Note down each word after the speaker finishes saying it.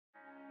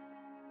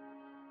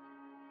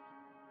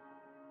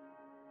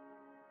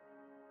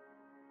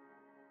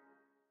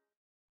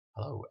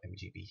Hello,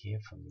 MGB here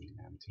from the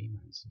NAM team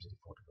and SimCity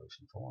 4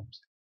 Devotion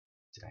forums.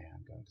 Today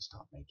I'm going to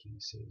start making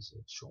a series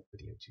of short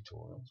video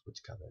tutorials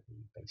which cover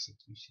the basic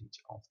usage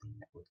of the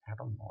Network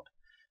Addon Mod,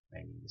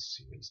 naming this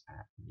series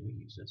at new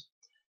users.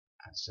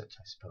 As such,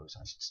 I suppose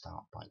I should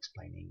start by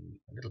explaining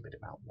a little bit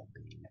about what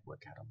the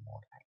Network Addon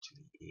Mod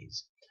actually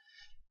is.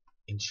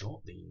 In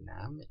short, the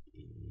NAM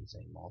is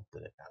a mod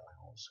that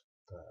allows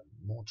for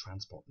more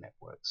transport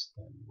networks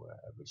than were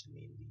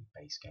originally in the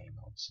base game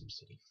of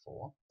SimCity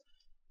 4.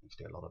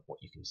 Actually, a lot of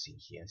what you can see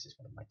here, this is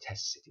one of my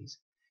test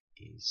cities,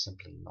 is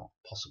simply not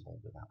possible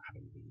without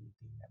having the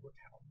Network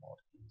Addon Mod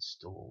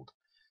installed.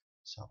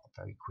 So I'll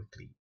very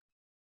quickly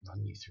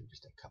run you through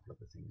just a couple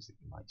of the things that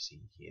you might see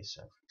here.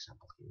 So for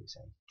example, here is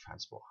a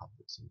transport hub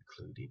that's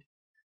included.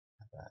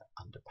 Have an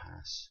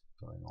underpass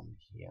going on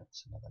here.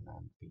 It's another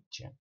NAM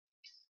feature.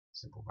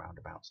 Simple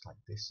roundabouts like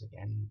this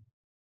again.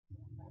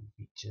 More NAM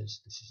features.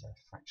 This is a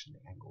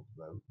fractionally angled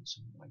road with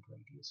some wide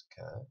radius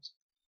curves.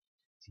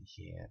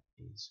 Here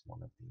is one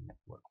of the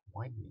network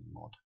widening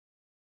mod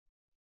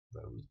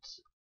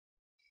roads,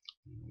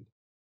 and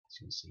as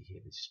you can see here,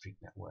 this street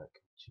network,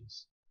 which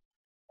is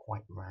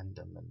quite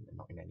random and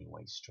not in any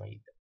way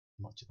straight.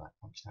 Much of that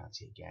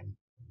functionality again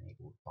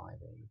enabled by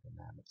the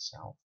NAM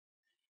itself.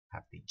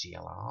 Have the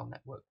GLR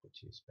network,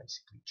 which is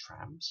basically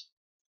trams,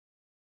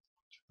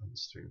 which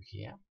runs through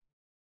here,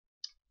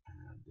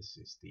 and this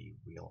is the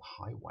real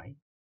highway,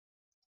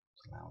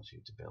 which allows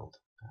you to build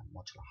a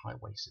modular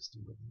highway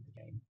system within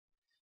the game.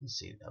 You can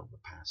see the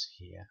overpass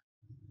here,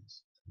 and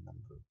there's a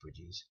number of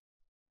bridges,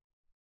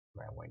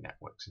 railway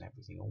networks and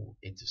everything all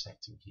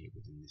intersecting here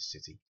within this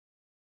city.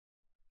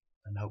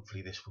 And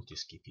hopefully this will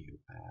just give you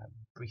a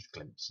brief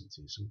glimpse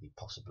into some of the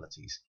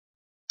possibilities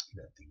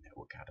that the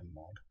Network Addon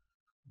Mod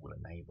will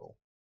enable.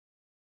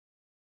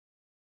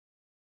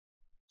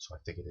 So I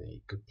figured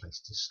a good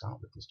place to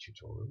start with this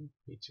tutorial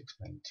would be to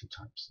explain two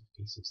types of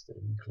pieces that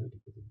are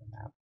included within the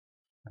NAM.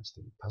 That's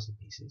the puzzle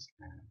pieces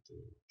and the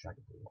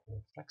draggable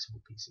or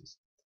flexible pieces.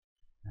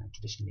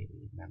 Traditionally,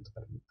 the NAM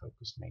development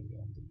focused mainly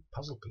on the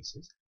puzzle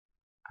pieces,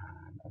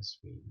 and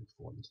as we move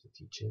forward into the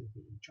future,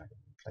 the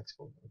draggable and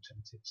flexible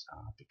alternatives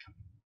are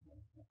becoming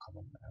more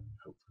common and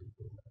hopefully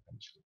will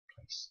eventually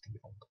replace the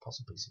older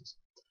puzzle pieces.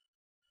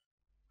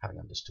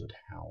 Having understood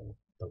how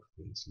both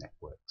these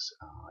networks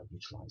are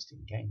utilized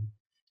in game,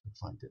 you'll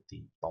find that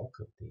the bulk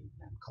of the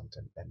NAM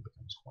content then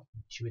becomes quite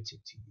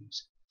intuitive to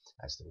use,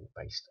 as they're all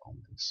based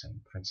on the same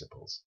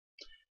principles.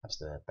 That's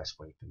the best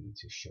way for me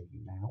to show you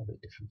now. The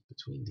difference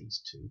between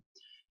these two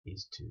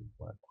is to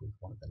work with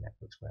one of the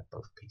networks where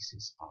both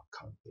pieces are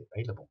currently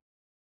available.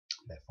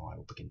 Therefore, I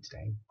will begin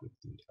today with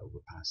the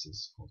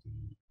overpasses for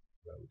the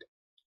road,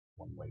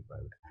 one-way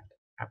road and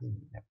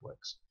avenue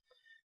networks.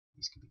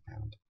 These can be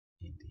found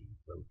in the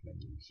road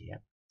menu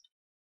here,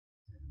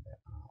 and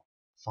there are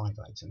 5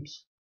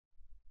 items,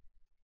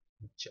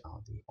 which are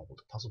the old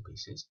puzzle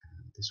pieces,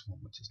 and this one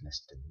which is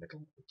nested in the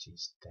middle, which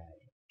is the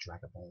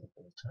draggable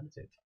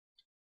alternative.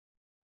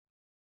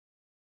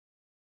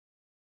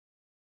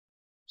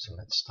 So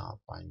let's start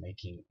by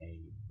making a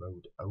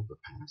road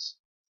overpass,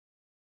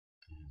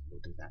 and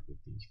we'll do that with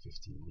the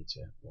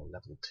 15-meter or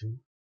level 2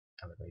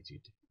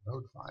 elevated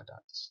road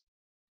viaducts.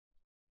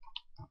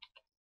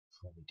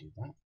 Before we do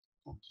that,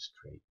 I'll just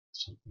create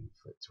something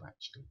for it to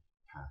actually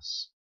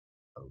pass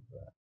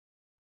over.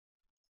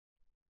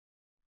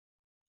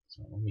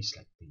 So when we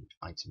select the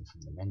item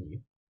from the menu,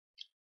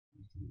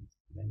 you can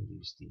then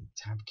use the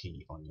tab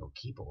key on your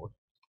keyboard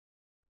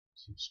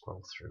to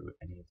scroll through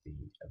any of the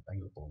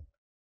available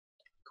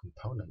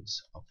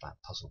components of that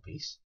puzzle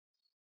piece.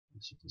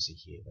 As you can see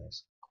here,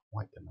 there's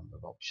quite a number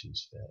of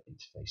options for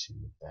interfacing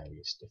with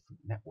various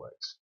different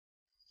networks.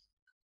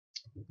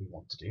 What we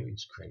want to do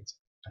is create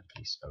a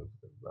piece over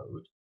the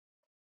road,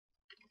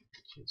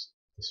 which is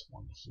this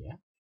one here.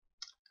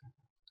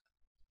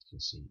 You can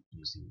see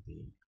using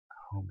the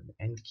home and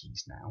end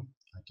keys now,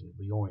 I can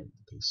reorient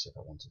the piece if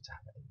I wanted to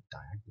have a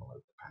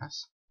diagonal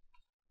overpass.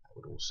 That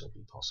would also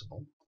be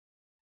possible.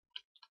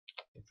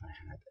 If I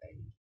had a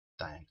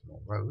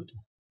diagonal road,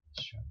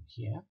 shown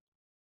here,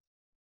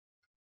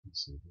 you can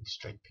see the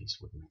straight piece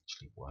wouldn't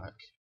actually work.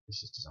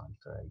 This is designed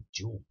for a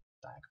dual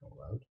diagonal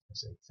road.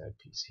 There's a third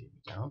piece, here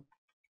we go.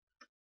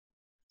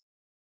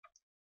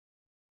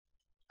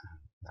 And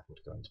that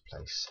would go into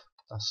place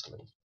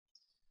thusly.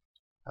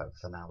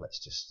 For now,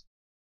 let's just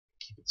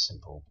keep it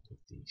simple with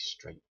the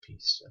straight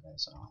piece. So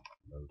there's our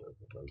road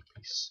over road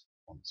piece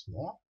once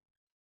more.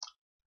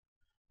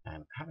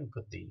 And having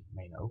put the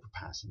main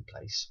overpass in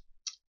place,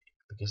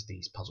 because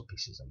these puzzle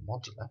pieces are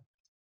modular,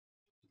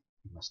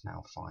 you must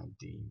now find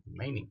the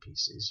remaining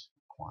pieces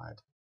required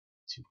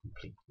to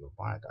complete your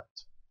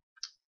viaduct.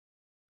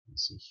 You can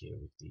see here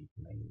with the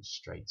main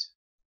straight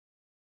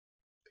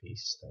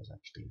piece, there's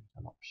actually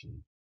an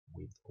option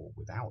with or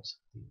without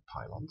the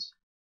pylons,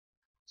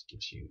 which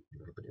gives you a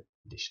little bit of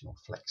additional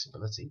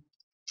flexibility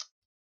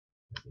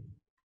with the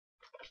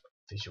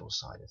visual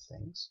side of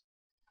things.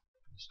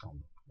 Just on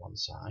one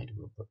side,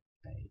 we'll put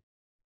a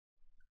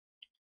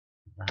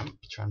ramp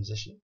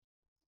transition.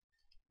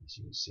 As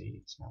you can see,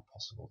 it's now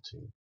possible to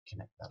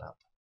connect that up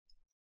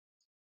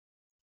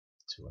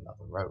to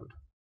another road.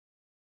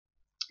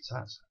 So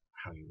that's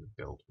how you would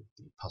build with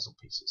the puzzle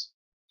pieces.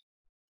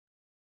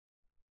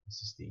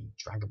 This is the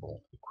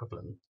draggable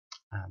equivalent,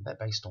 and they're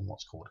based on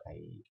what's called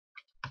a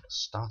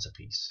starter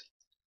piece.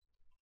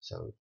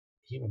 So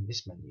here in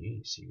this menu,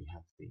 you see we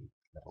have the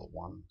level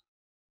 1,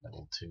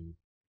 level 2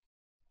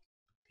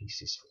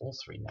 pieces for all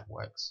 3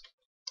 networks.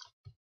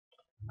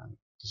 And I'm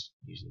just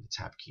using the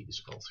tab key to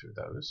scroll through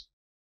those.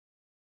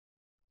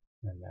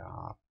 Then there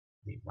are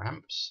the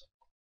ramps,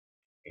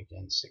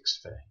 again 6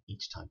 for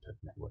each type of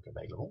network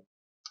available.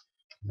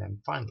 And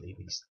then finally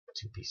these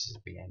 2 pieces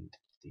at the end,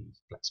 the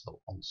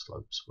flexible on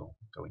slopes. We'll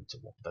go into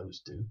what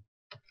those do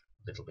a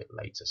little bit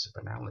later. So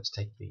for now, let's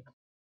take the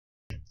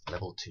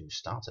level 2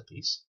 starter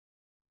piece,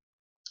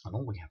 and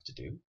all we have to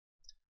do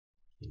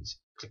is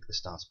click the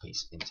starter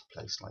piece into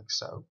place like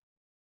so.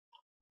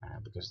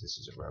 And because this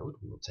is a road,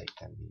 we will take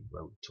then the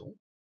road tool,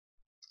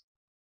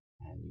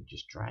 and you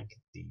just drag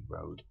the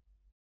road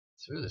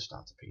through the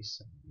starter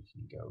piece, and we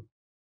can go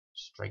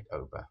straight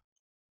over,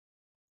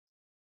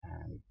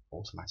 and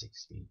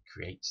automatically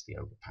creates the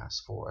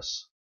overpass for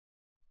us.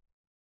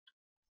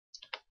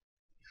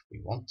 If we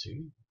want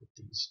to, with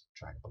these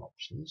draggable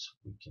options,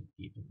 we can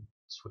even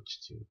switch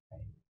to a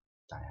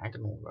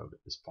diagonal road at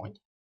this point,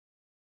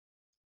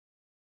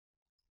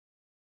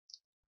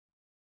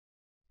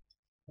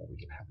 or we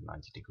can have a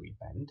 90-degree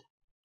bend.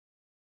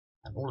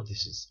 And all of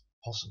this is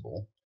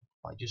possible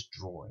by just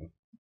drawing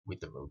with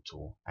the road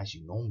tool as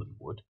you normally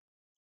would,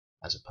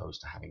 as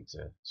opposed to having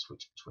to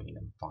switch between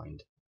and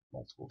find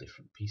multiple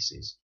different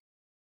pieces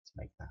to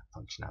make that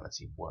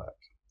functionality work.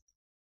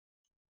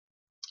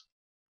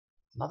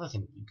 Another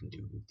thing that you can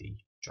do with the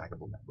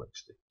draggable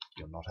networks that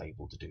you're not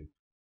able to do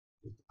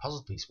with the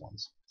puzzle piece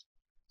ones,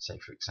 say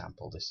for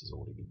example this has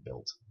already been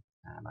built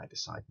and I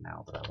decide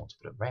now that I want to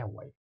put a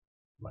railway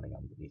running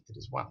underneath it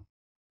as well.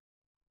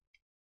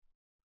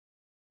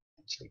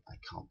 Actually, I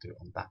can't do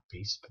it on that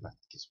piece, but that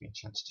gives me a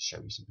chance to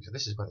show you something. So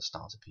this is where the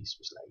starter piece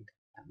was laid,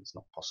 and it's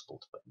not possible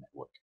to put a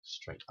network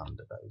straight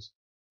under those.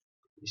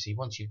 You see,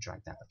 once you've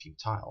dragged out a few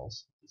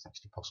tiles, it's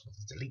actually possible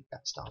to delete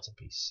that starter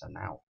piece. So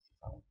now,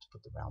 if I want to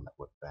put the rail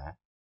network there,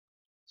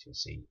 as you'll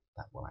see,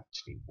 that will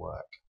actually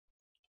work.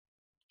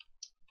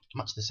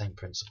 Much the same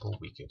principle,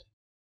 we could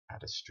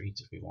add a street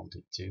if we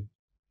wanted to.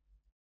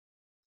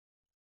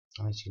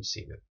 And as you can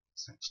see, that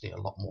it's actually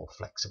a lot more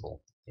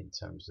flexible in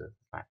terms of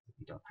the fact that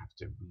you don't have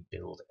to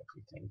rebuild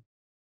everything.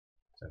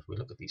 So if we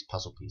look at these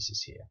puzzle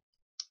pieces here,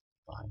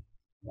 if I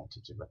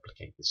wanted to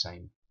replicate the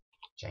same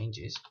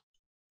changes,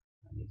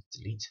 I need to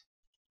delete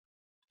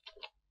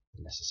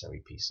the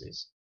necessary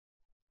pieces,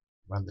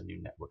 run the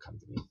new network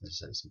underneath, and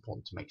so it's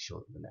important to make sure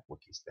that the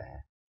network is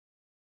there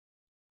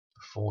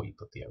before you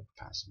put the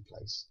overpass in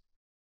place.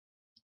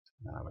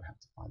 Now I would have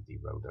to find the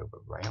road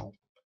over rail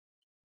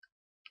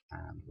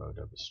and road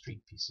over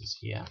street pieces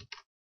here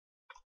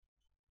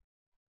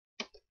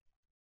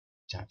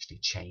to actually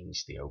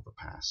change the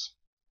overpass.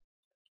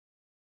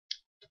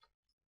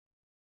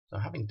 So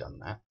having done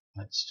that,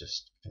 let's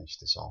just finish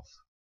this off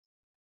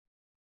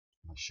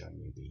by showing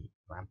you the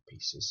ramp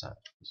pieces. So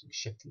using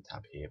Shift and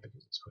Tab here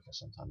because it's quicker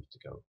sometimes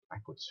to go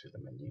backwards through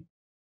the menu.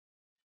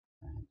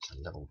 And it's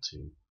a level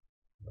 2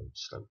 road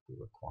slope we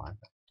require.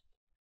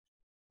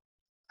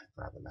 I've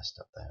rather messed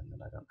up there and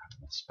then I don't have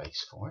enough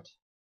space for it.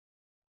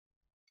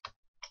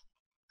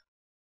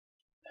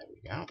 There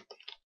we go.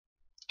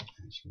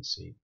 And as you can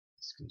see,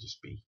 this can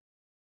just be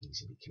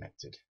easily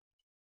connected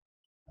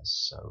as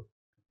so.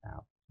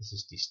 Now this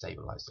is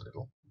destabilized a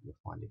little. You'll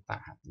find if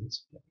that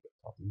happens, you get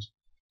problems.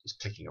 Just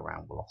clicking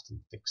around will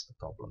often fix the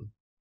problem.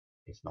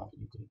 If not,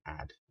 you can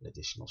add an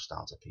additional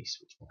starter piece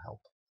which will help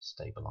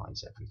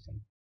stabilize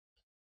everything.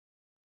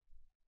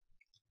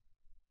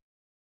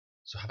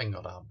 So having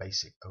got our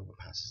basic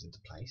overpasses into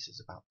place,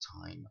 it's about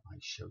time I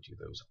showed you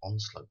those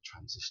on-slope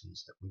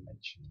transitions that we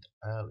mentioned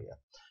earlier.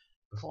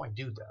 Before I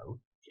do though,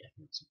 I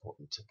think it's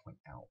important to point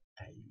out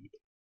a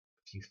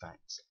few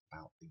facts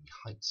about the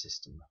height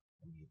system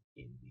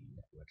in the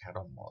Network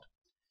Addon Mod.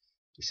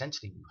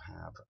 Essentially you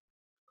have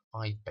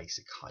 5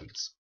 basic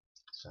heights.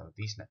 So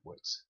these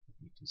networks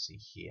you can see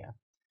here,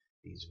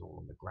 these are all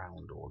on the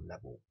ground or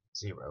level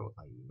 0,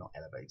 i.e. not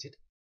elevated.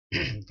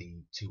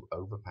 The 2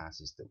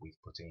 overpasses that we've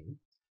put in,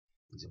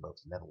 these are both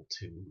level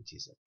 2, which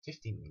is at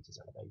 15 meters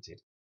elevated.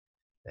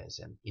 There's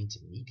an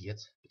intermediate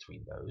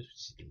between those, which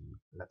is the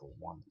level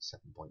 1 at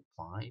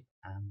 7.5,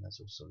 and there's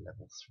also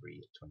level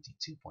 3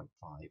 at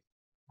 22.5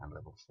 and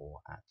level 4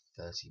 at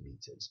 30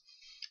 meters.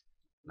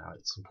 Now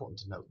it's important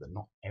to note that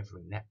not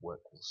every network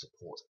will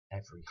support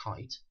every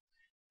height.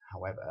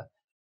 However,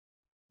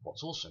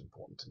 what's also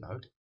important to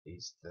note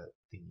is that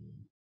the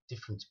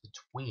difference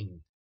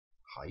between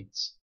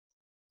heights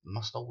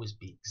must always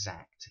be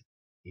exact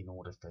in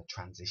order for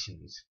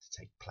transitions to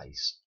take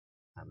place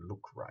and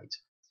look right.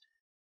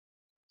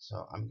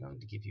 So I'm going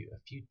to give you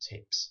a few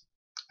tips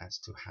as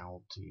to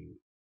how to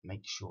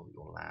make sure that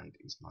your land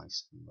is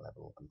nice and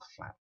level and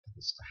flat for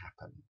this to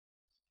happen.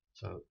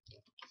 So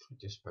if I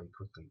just very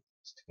quickly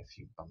stick a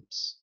few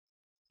bumps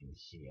in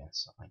here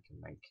so I can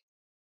make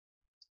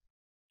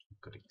a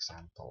good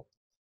example.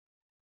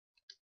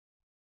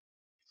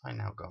 If I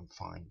now go and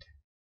find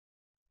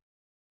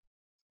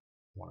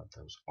one of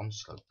those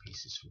on-slope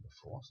pieces from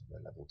before, so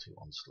the level 2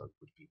 on-slope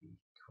would be the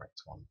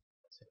correct one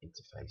to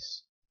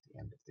interface at the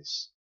end of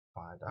this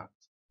viaduct.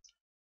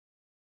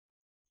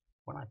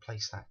 When I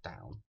place that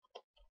down,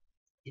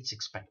 it's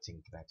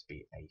expecting for there to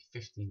be a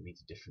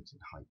 15-meter difference in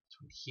height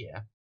between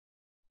here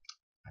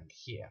and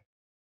here,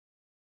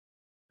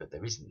 but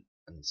there isn't.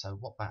 And so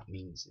what that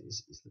means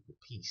is that the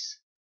piece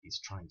is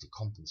trying to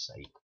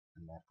compensate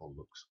and therefore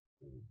looks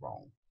all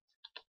wrong.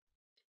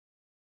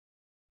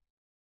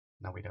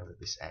 Now we know that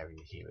this area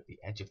here at the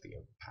edge of the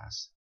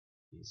overpass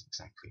is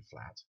exactly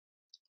flat.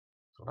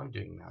 So what I'm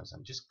doing now is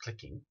I'm just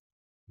clicking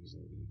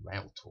using the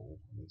rail tool,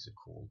 and these are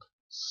called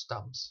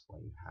stubs,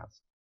 where you have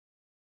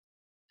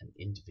an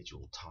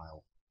individual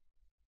tile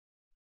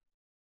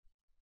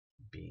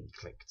being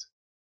clicked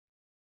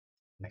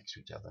next to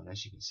each other. And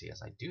as you can see,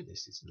 as I do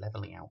this, it's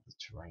leveling out the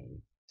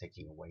terrain,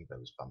 taking away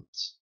those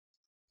bumps.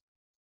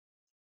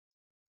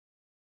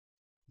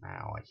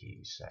 Now I hear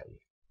you say,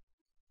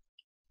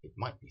 it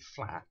might be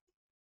flat,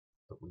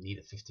 but we need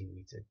a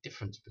 15-meter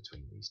difference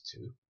between these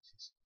two, which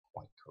is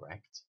quite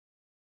correct.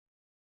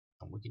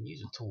 And we can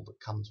use a tool that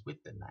comes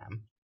with the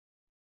NAM.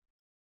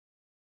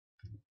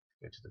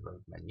 Go to the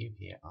road menu.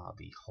 Here are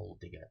the hole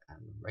digger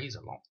and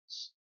razor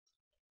lots.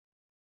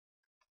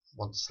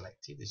 Once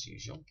selected, as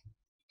usual,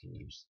 you can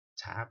use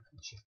tab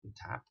and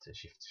tab to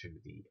shift through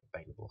the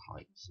available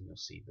heights, and you'll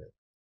see that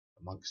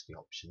amongst the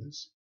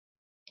options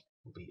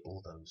will be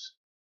all those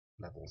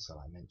levels that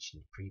I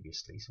mentioned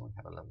previously. So we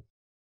have a level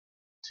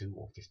 2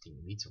 or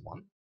 15-meter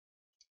one.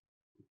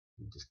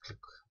 You just click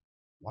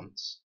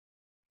once,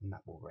 and that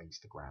will raise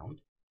the ground.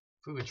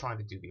 If we were trying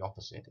to do the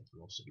opposite, it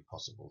would also be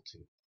possible to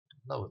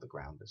lower the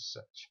ground as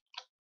such.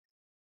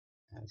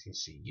 And as you can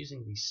see,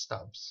 using these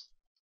stubs,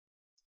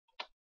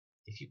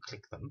 if you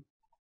click them,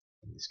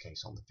 in this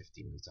case on the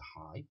 15-meter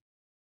high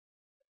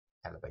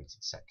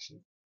elevated section,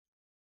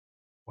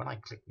 when I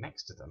click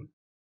next to them,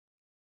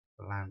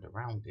 the land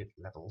around it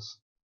levels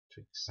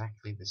to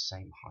exactly the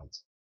same height.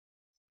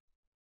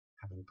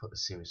 Having put a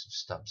series of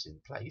stubs in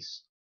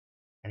place,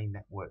 any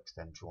network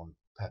then drawn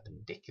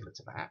perpendicular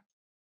to that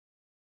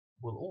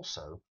will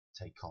also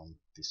take on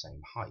the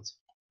same height.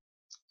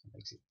 So it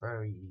makes it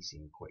very easy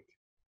and quick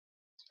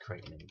to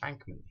create an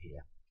embankment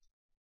here,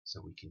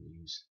 so we can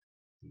use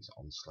these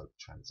on-slope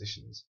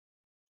transitions.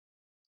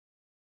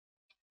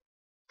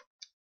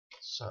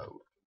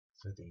 So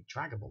for the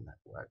draggable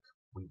network,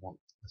 we want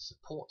the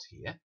support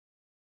here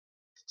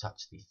to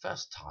touch the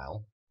first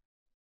tile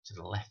to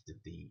the left of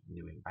the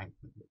new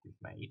embankment that we've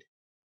made.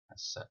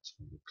 As such,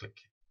 when we click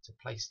to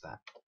place that,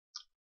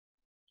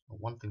 well,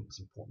 one thing that's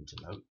important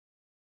to note,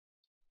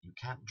 you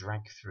can't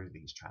drag through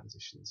these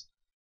transitions.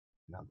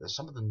 Now there's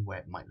some of them where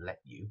it might let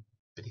you,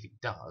 but if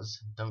it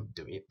does, don't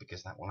do it,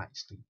 because that will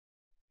actually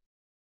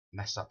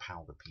mess up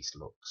how the piece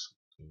looks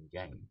in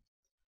game.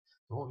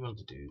 So what we want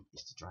to do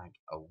is to drag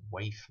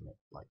away from it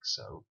like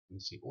so. You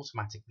see it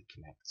automatically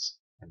connects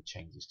and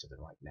changes to the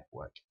right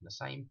network. And the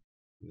same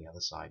on the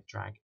other side,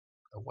 drag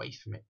away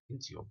from it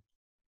into your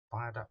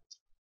viaduct,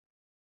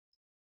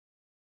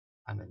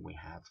 and then we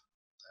have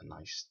a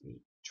nice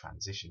neat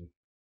transition.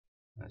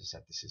 And as I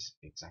said, this is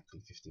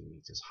exactly 15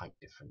 meters height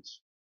difference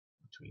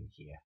between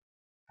here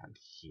and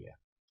here.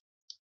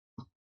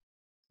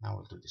 Now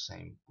we'll do the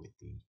same with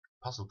the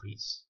puzzle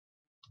piece.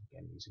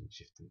 Again, using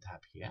Shift and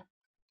Tab here,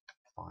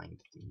 find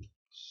the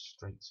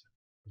straight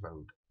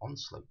road on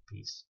slope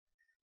piece,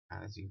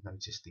 and as you've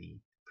noticed, the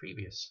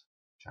previous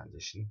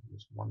transition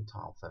was one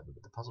tile further,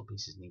 but the puzzle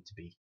pieces need to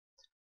be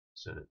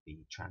so that the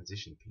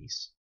transition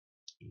piece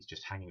is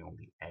just hanging on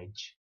the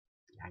edge,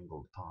 the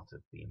angled part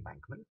of the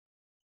embankment,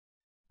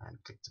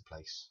 and click to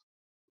place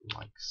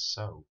like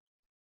so.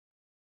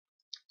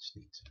 Just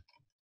need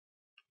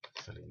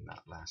to fill in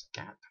that last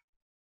gap.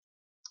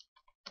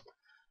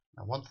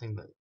 Now one thing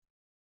that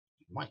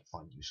you might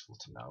find useful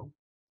to know,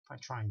 if I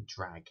try and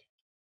drag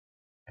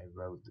a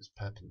road that's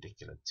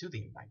perpendicular to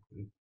the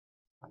embankment,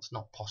 that's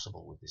not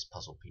possible with this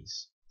puzzle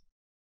piece.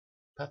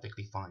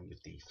 Perfectly fine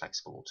with the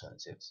flexible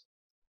alternatives.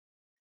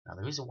 Now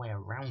there is a way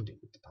around it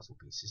with the puzzle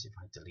pieces. If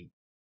I delete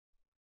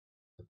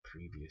the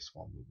previous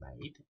one we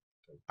made,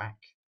 go back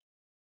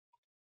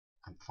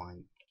and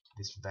find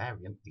this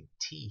variant, the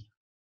T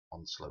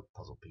on slope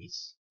puzzle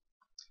piece,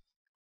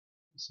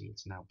 you see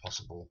it's now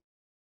possible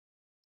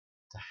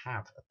to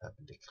have a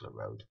perpendicular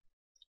road.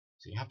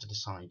 So you have to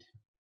decide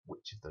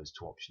which of those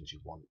two options you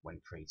want when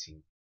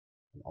creating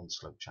an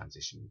on-slope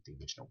transition with the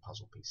original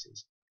puzzle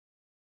pieces.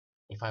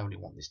 If I only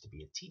want this to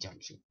be a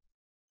T-junction,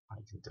 I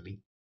can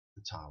delete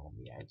the tile on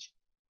the edge.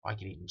 I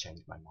can even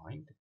change my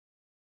mind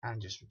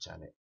and just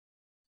return it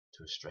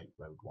to a straight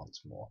road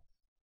once more.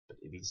 But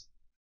it is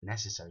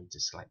necessary to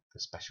select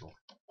the special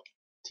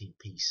T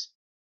piece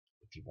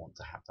if you want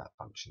to have that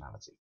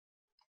functionality.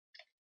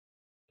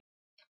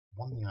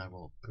 One thing I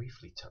will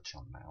briefly touch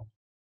on now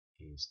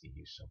is the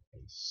use of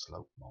a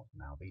slope mod.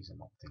 Now these are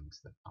not things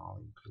that are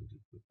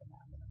included with the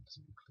NAM, and it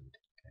doesn't include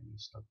any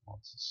slope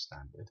mods as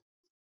standard.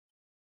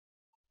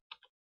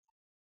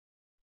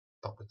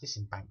 But with this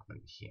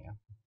embankment here,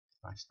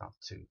 if I start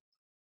to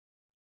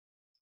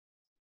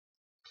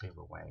clear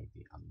away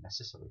the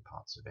unnecessary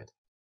parts of it,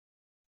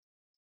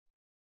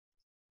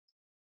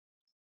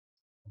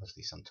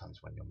 obviously sometimes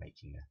when you're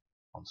making a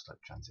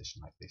on-slope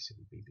transition like this, it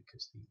will be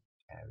because the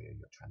area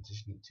you're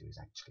transitioning to is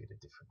actually at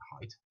a different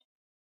height.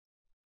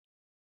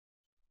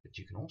 But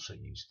you can also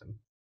use them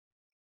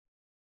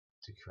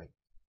to create,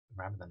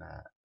 rather than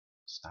a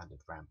standard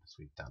ramp as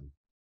we've done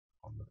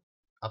on the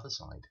other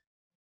side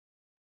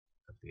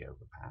of the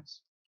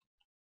overpass,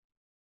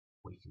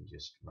 we can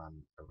just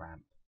run a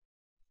ramp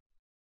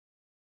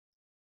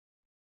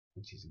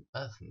which is an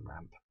earthen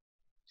ramp,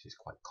 which is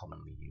quite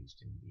commonly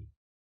used in the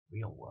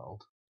real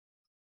world.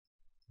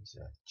 It's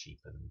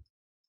cheaper than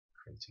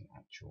creating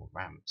actual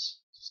ramps,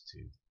 just to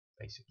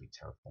basically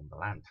terraform the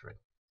land for it.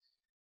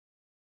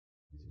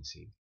 As you can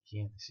see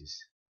here, this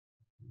is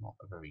not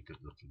a very good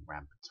looking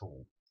ramp at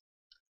all,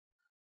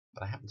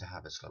 but I happen to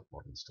have a slope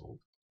mod installed,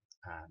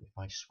 and if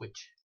I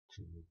switch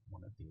to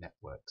one of the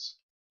networks,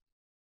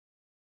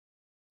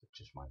 which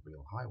is my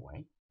real highway,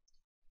 you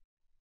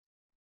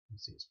can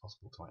see it's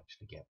possible to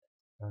actually get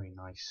a very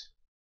nice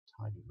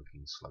tidy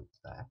looking slope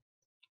there.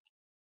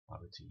 If I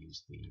were to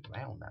use the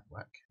rail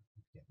network,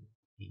 you get an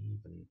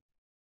even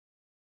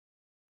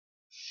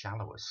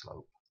shallower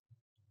slope.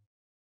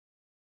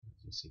 You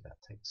can see that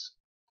takes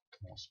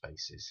more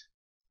spaces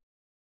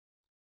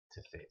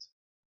to fit,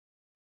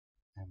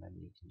 and then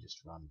you can just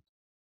run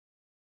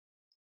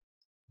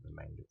the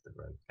remainder of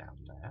the road down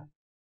there.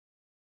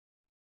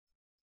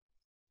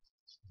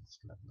 So let's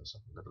level this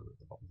up a little at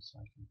the bottom so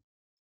I can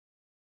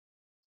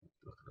make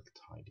it look a little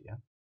tidier.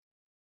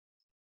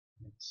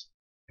 And it's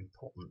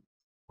important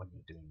when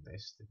you're doing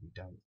this that you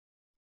don't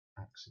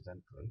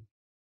accidentally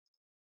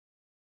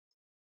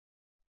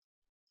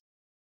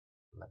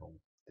level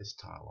this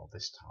tile or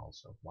this tile,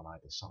 so one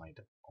either side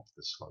of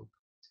the slope.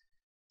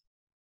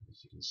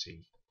 As you can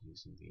see,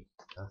 using the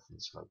earthen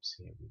slopes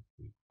here with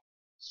the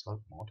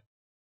slope mod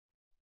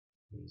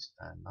is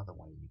another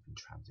way you can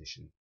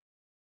transition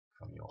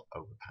from your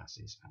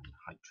overpasses and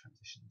height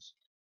transitions.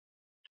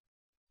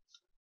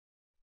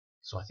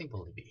 So I think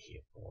we'll leave it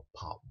here for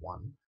part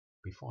 1.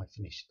 Before I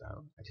finish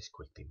though, I just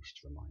quickly wish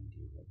to remind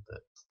you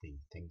that the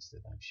things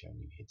that I've shown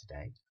you here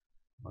today,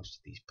 most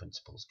of these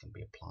principles can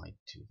be applied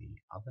to the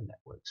other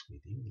networks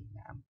within the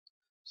NAM,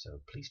 so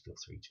please feel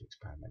free to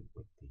experiment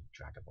with the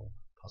draggable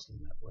puzzle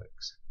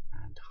networks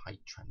and height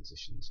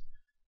transitions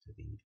for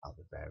the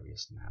other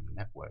various NAM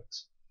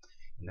networks.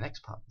 In the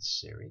next part of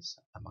this series,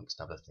 amongst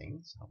other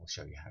things, I will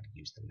show you how to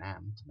use the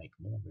NAM to make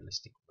more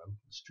realistic road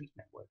and street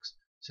networks,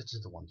 such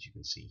as the ones you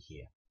can see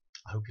here.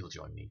 I hope you'll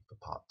join me for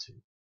part 2.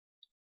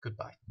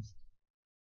 Goodbye.